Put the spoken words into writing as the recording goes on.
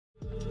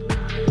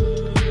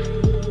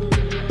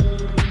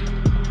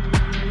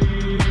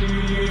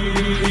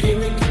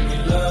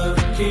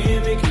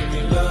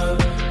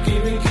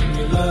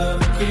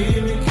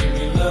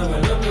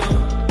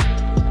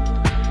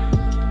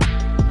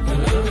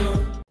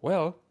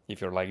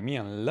if you're like me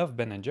and love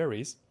Ben &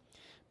 Jerry's,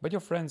 but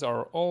your friends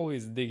are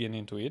always digging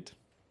into it,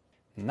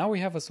 now we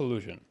have a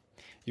solution.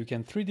 You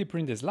can 3D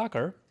print this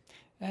lacquer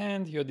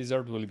and your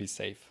dessert will be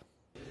safe.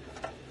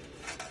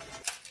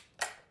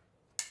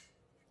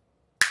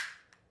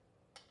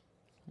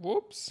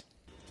 Whoops!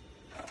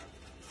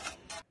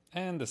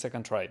 And the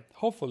second try,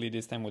 hopefully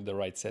this time with the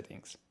right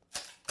settings.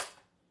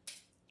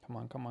 Come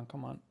on, come on,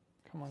 come on.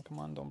 Come on, come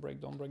on, don't break,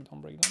 don't break,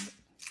 don't break, don't break.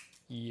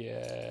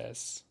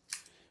 Yes!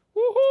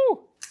 Woohoo!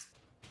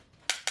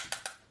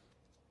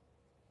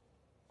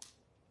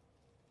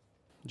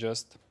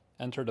 Just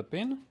enter the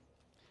pin,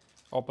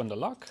 open the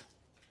lock,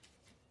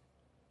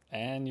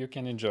 and you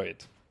can enjoy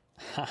it.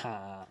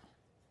 Haha!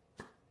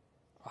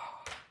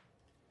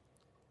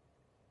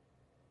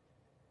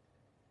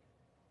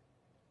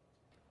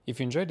 If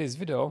you enjoyed this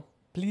video,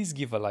 please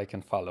give a like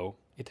and follow.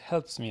 It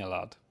helps me a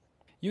lot.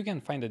 You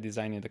can find the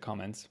design in the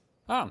comments.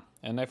 Ah,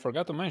 and I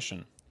forgot to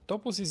mention,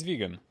 Topus is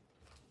vegan.